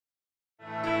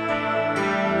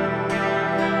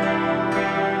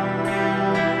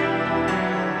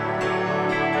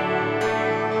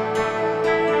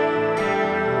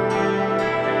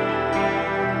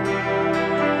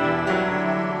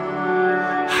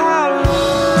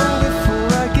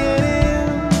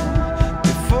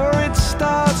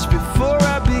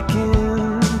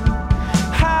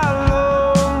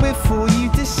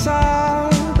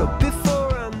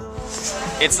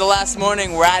It's the last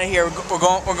morning. We're out of here. We're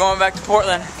going back to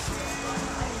Portland.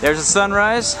 There's the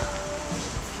sunrise.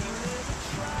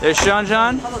 There's Shaun.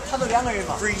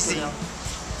 Freezing.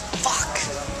 Fuck.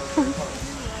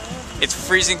 It's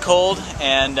freezing cold,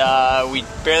 and we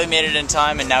barely made it in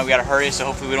time, and now we gotta hurry. So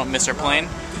hopefully we don't miss our plane.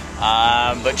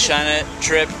 But China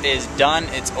trip is done.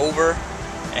 It's over,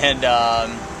 and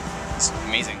it's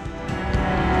amazing.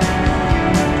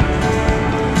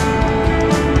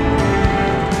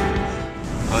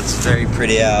 Well, it's very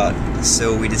pretty out,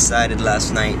 so we decided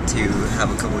last night to have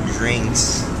a couple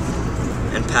drinks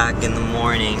and pack in the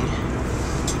morning.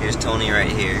 Here's Tony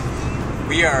right here.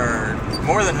 We are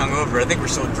more than hungover. I think we're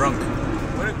so drunk.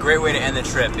 What a great way to end the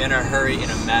trip, in a hurry, in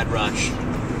a mad rush.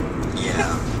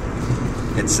 Yeah.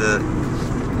 It's a,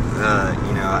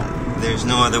 you know, there's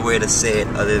no other way to say it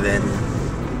other than,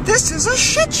 this is a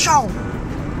shit show!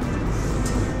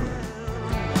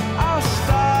 I'll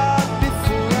stop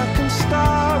before I can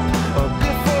stop, or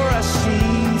before I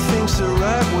see things the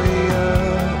right way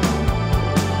up.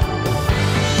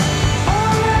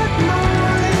 All that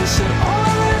noise and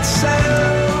all that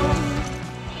sound.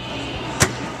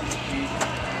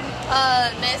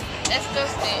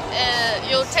 Excuse me,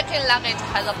 your check-in luggage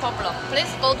has a problem.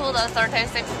 Please go to the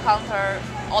 36 counter,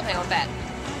 open your bag.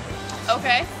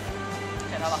 Okay.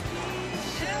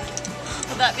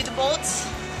 Will that be the bolts?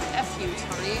 F you,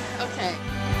 Tony. Okay.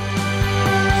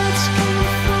 It's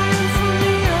coming from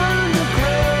the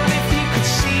underground. If you could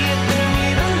see it, then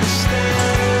you'd understand.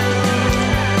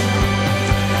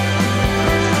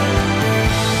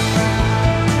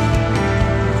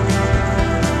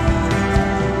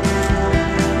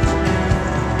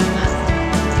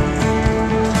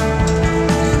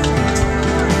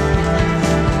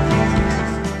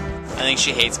 I think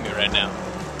she hates me right now.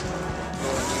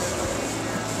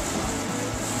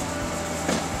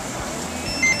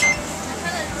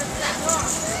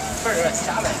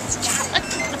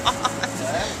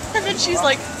 And then she's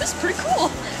like, this is pretty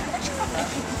cool.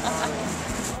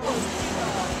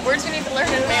 Words we need to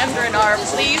learn in Mandarin are,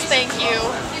 please, thank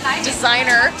you,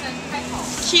 designer,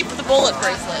 keep the bullet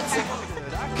bracelets.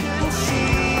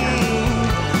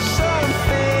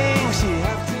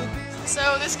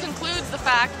 So this concludes the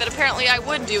fact that apparently I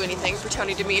would do anything for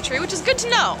Tony Dimitri, which is good to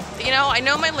know. You know, I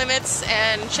know my limits,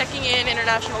 and checking in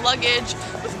international luggage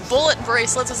with bullet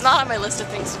bracelets was not on my list of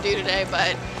things to do today, but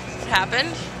it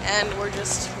happened, and we're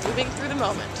just moving through the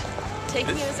moment.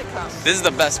 Taking it as it comes. This is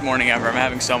the best morning ever. I'm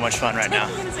having so much fun right now.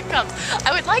 Taking it as it comes.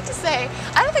 I would like to say,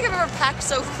 I don't think I've ever packed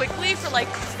so quickly for like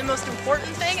the most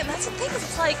important thing, and that's the thing, is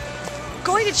it's like,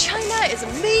 going to China is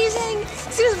amazing.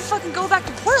 As soon as we fucking go back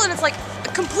to Portland, it's like a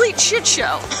complete shit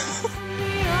show.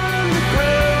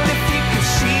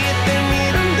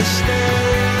 This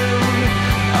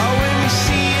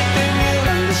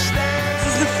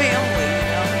is the family, you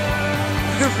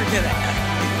know? Forget that.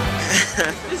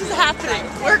 This is happening.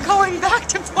 We're going back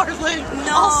to Portland.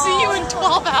 No. I'll see you in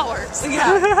 12 hours.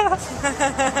 Yeah.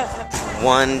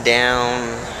 1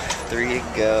 down, 3 to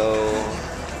go.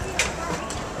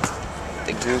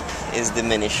 The group is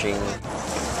diminishing.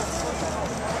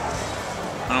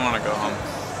 I don't want to go home.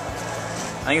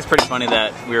 I think it's pretty funny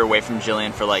that we were away from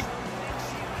Jillian for like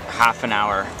half an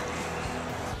hour.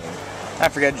 I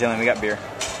forget Jillian, we got beer.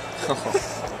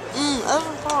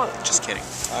 Just kidding.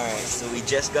 Alright, so we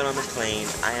just got on the plane.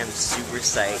 I am super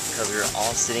psyched because we're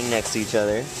all sitting next to each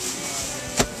other.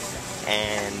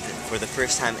 And for the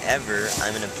first time ever,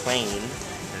 I'm in a plane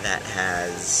that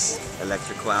has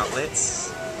electrical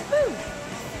outlets,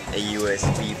 a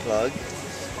USB plug,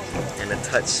 and a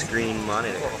touchscreen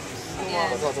monitor.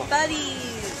 Yeah.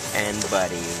 Buddies. And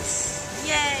buddies.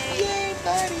 Yay. Yay,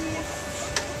 buddies.